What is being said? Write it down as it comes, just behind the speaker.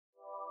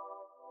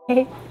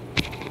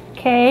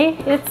Okay,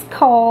 it's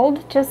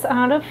cold, just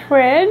out of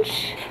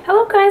fridge.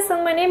 Hello guys,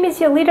 and my name is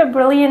Yolita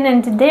Brilliant,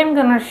 and today I'm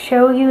gonna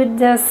show you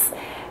this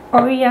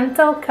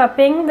oriental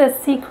cupping, the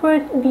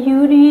Secret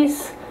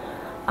Beauties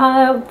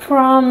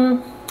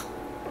from...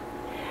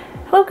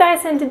 Hello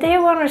guys, and today I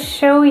want to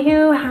show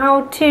you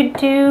how to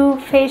do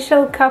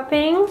facial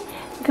cupping,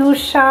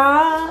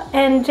 Guasha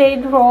and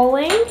Jade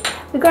rolling.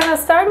 We're gonna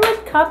start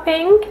with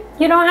cupping.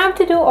 You don't have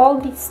to do all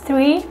these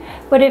three,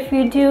 but if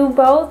you do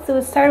both,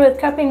 we'll start with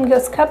cupping,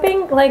 because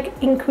cupping like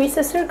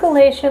increases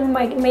circulation,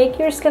 might make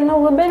your skin a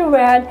little bit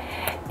red.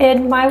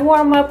 It might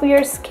warm up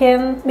your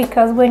skin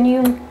because when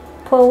you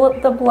pull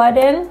the blood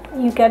in,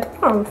 you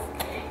get warmth,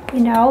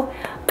 you know.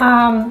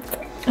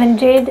 And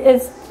Jade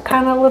is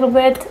kind of a little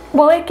bit,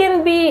 well, it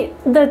can be,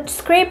 the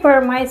scraper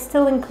might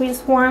still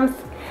increase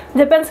warmth.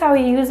 Depends how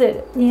you use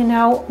it, you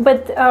know.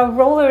 But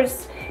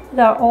rollers,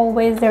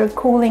 they're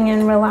cooling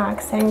and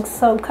relaxing.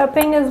 So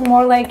cupping is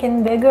more like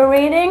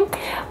invigorating.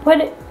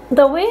 But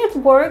the way it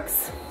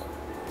works,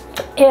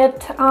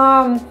 it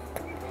kind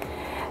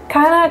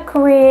of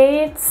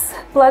creates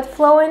blood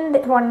flow in,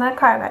 well, not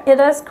kind of, it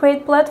does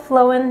create blood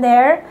flow in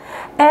there,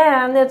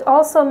 and it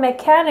also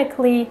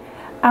mechanically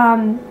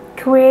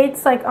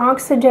creates like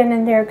oxygen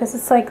in there, because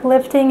it's like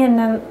lifting, and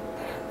then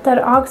that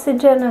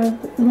oxygen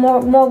and more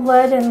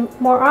blood and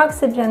more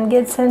oxygen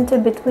gets into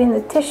between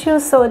the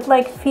tissues, so it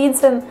like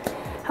feeds and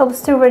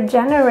helps to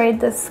regenerate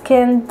the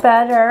skin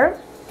better.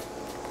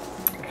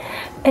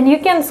 And you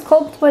can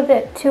sculpt with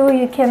it too.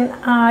 You can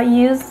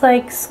use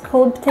like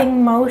sculpting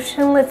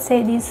motion. Let's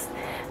say these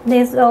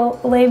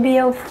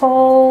labial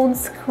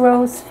folds,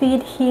 crow's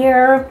feet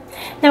here.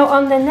 Now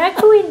on the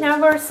neck we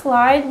never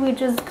slide, we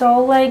just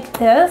go like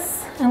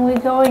this, and we're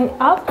going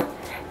up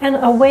and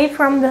away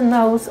from the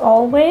nose,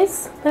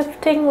 always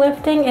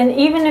lifting, and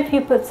even if you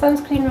put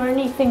sunscreen or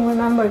anything,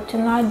 remember to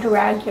not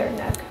drag your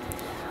neck.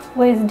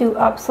 Always do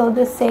up. So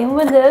the same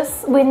with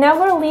this. We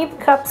never leave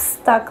cups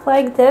stuck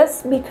like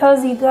this,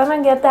 because you're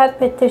gonna get that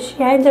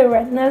petechia, the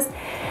redness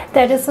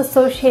that is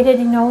associated,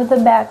 you know, with the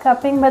back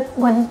cupping. But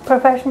when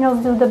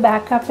professionals do the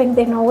back cupping,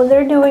 they know what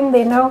they're doing.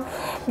 They know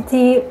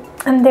the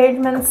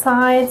enlargement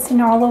sites, you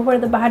know, all over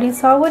the body.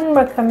 So I wouldn't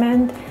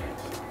recommend.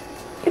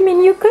 I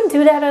mean, you could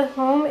do that at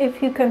home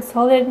if you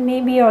consulted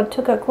maybe or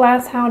took a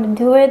class how to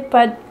do it,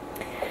 but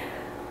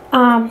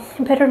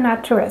better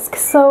not to risk.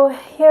 So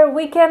here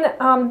we can,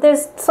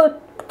 there's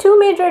two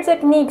major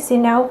techniques, you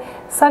know,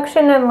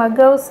 suction and let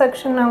go,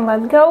 suction and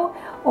let go,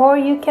 or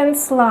you can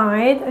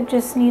slide. I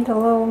just need a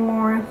little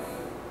more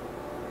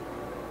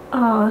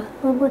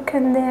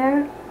lubricant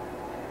there,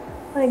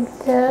 like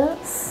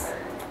this.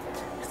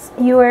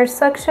 You are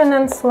suction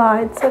and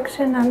slide,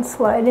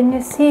 and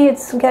you see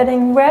it's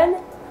getting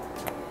red,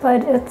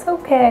 but it's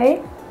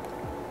okay.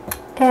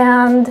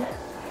 And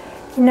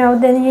you know,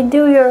 then you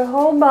do your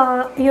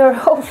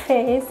whole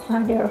face,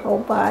 not your whole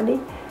body.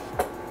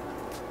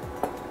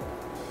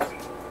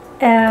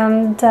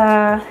 And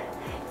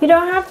you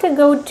don't have to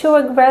go too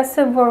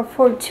aggressive or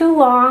for too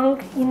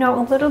long, you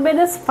know, a little bit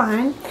is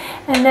fine.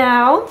 And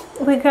now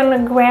we're gonna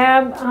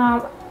grab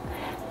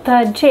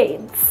the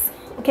jades.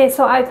 Okay,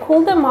 so I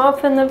cooled them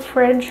off in the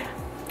fridge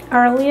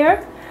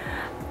earlier.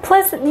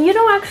 Plus, you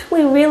don't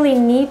actually really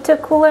need to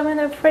cool them in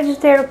the fridge.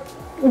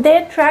 They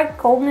attract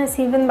coldness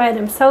even by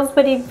themselves,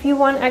 but if you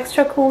want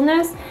extra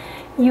coolness,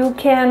 you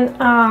can,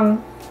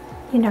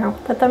 you know,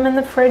 put them in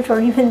the fridge or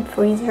even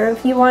freezer.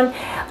 If you want,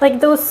 like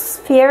those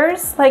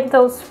spheres, like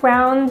those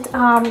round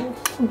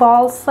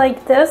balls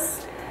like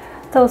this,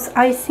 those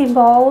icy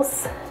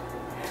balls,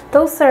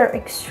 those are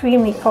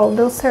extremely cold.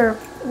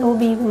 Will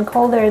be even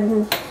colder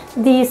than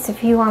these.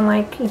 If you want,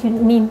 like, you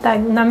need that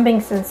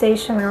numbing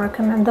sensation, I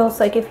recommend those.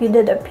 Like if you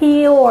did a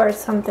peel or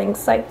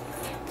something's like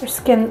your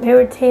skin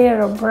irritated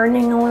or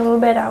burning a little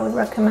bit, I would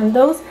recommend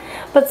those.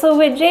 But so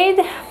with Jade,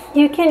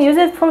 you can use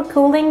it for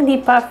cooling, the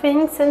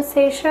puffing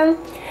sensation.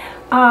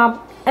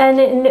 And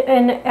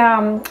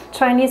in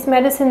Chinese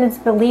medicine, it's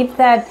believed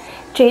that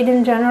Jade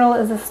in general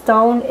is a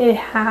stone. It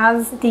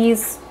has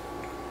these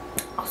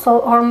also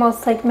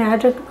almost like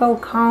magical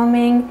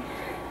calming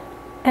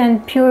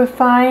and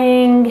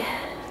purifying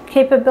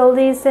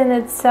capabilities in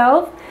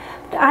itself.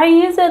 But I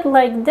use it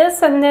like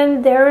this, and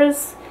then there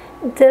is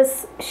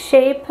this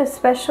shape,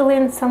 especially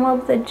in some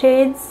of the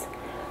jades,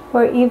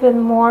 or even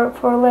more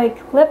for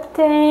like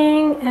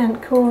lifting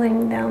and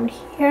cooling down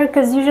here,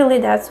 because usually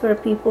that's where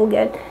people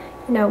get,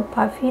 you know,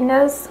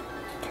 puffiness.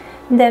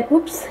 And then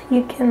oops,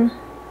 you can,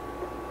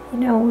 you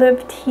know,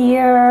 lift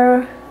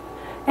here.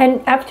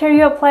 And after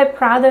you apply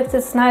products,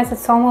 it's nice.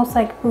 It's almost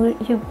like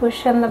you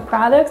push in the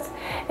products.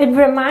 It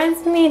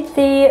reminds me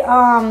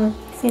the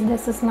see,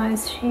 this is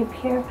nice shape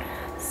here,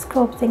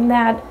 sculpting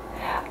that.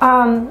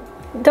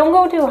 Don't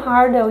go too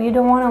hard though. You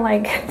don't want to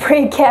like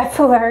break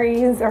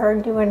capillaries or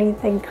do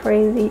anything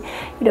crazy.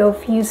 You know,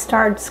 if you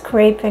start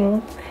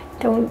scraping,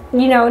 don't,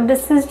 you know,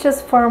 this is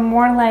just for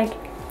more like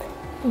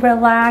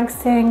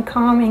relaxing,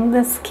 calming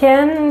the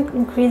skin,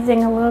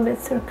 increasing a little bit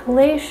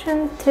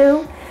circulation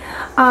too.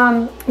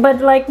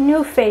 But like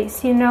New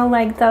Face, you know,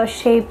 like the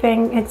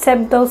shaping,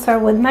 except those are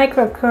with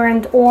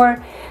microcurrent,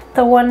 or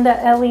the one, the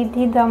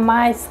LED, the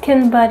My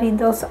Skin Buddy,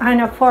 those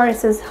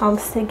ionophorus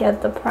helps to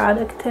get the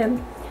product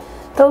in.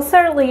 Those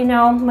are, you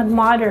know, with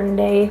modern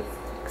day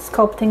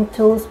sculpting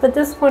tools, but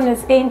this one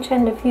is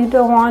ancient. If you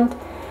don't want,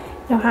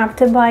 you don't have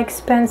to buy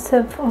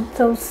expensive of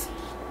those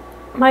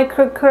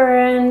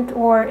microcurrent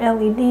or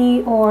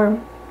LED or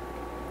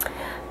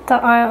the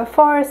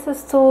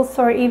ionophorus tools,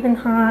 or even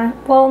high,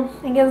 well,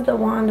 I guess the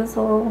wand is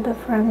a little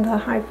different, the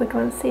high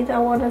frequency, that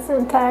one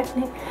isn't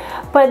technique.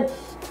 But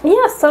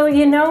yeah, so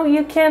you know,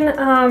 you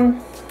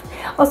can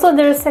also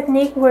there's a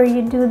technique where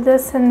you do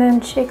this and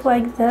then shake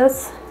like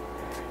this.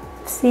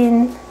 I've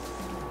seen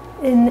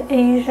in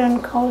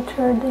Asian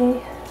culture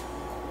they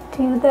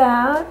do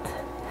that.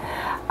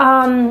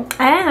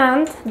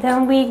 And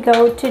then we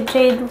go to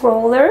Jade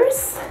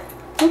Rollers,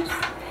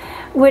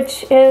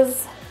 which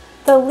is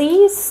the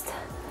least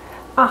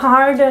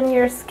hard on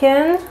your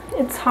skin.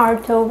 It's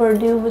hard to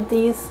overdo with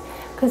these,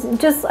 because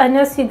just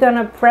unless you're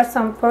gonna press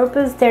on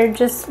purpose, they're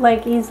just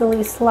like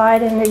easily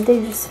slide, and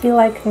they just feel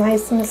like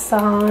nice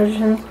massage,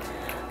 and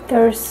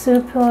they're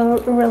super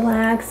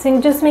relaxing.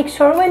 Just make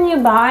sure when you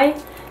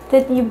buy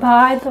that you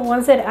buy the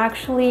ones that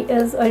actually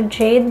is a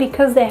jade,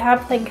 because they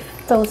have like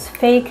those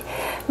fake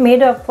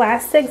made of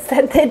plastics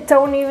that they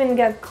don't even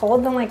get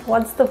cold. I'm like,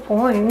 what's the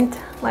point?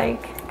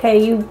 Like,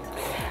 okay,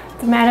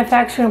 the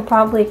manufacturing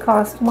probably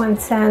cost 1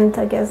 cent.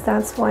 I guess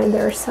that's why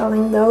they're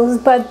selling those.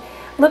 But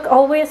look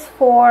always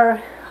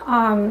for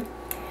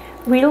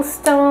real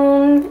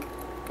stone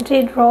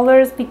jade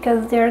rollers,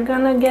 because they're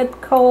gonna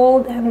get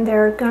cold and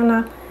they're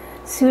gonna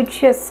soothe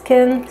your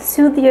skin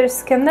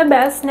the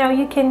best. Now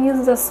you can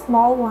use the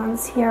small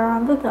ones here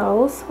on the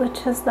nose,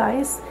 which is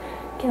nice.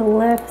 You can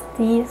lift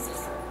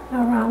these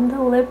around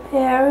the lip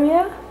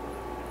area,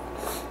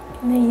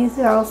 and they use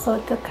it also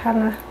to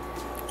kind of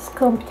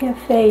sculpt your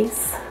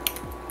face.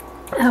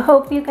 I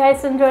hope you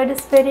guys enjoyed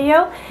this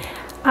video.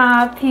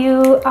 If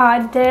you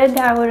did,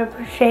 I would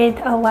appreciate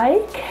a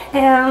like,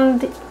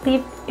 and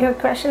leave your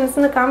questions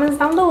in the comments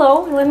down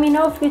below. Let me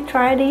know if you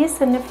try these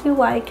and if you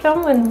like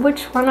them, and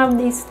which one of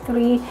these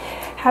 3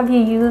 have you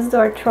used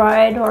or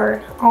tried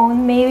or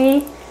owned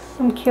maybe.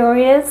 I'm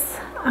curious.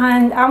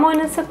 And I'm on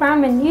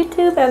Instagram and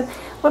YouTube and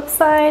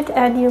website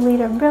at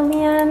Yolita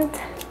Brilliant.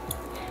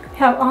 We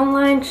have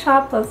online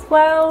shop as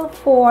well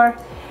for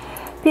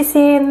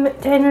PCA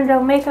and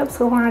genital makeup,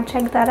 so want to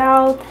check that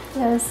out.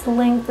 There's a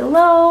link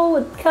below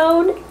with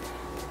code.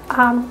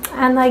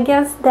 And I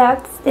guess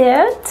that's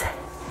it.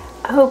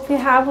 I hope you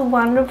have a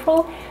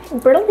wonderful,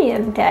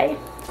 brilliant day.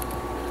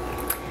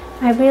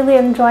 I really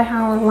enjoy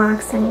how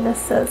relaxing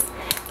this is.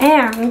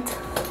 And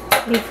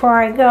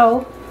before I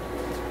go,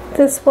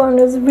 this one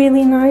is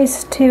really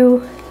nice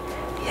too.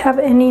 If you have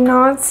any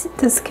knots,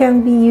 this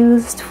can be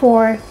used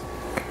for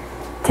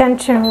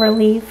tension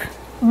relief.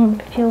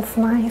 Feels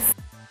nice.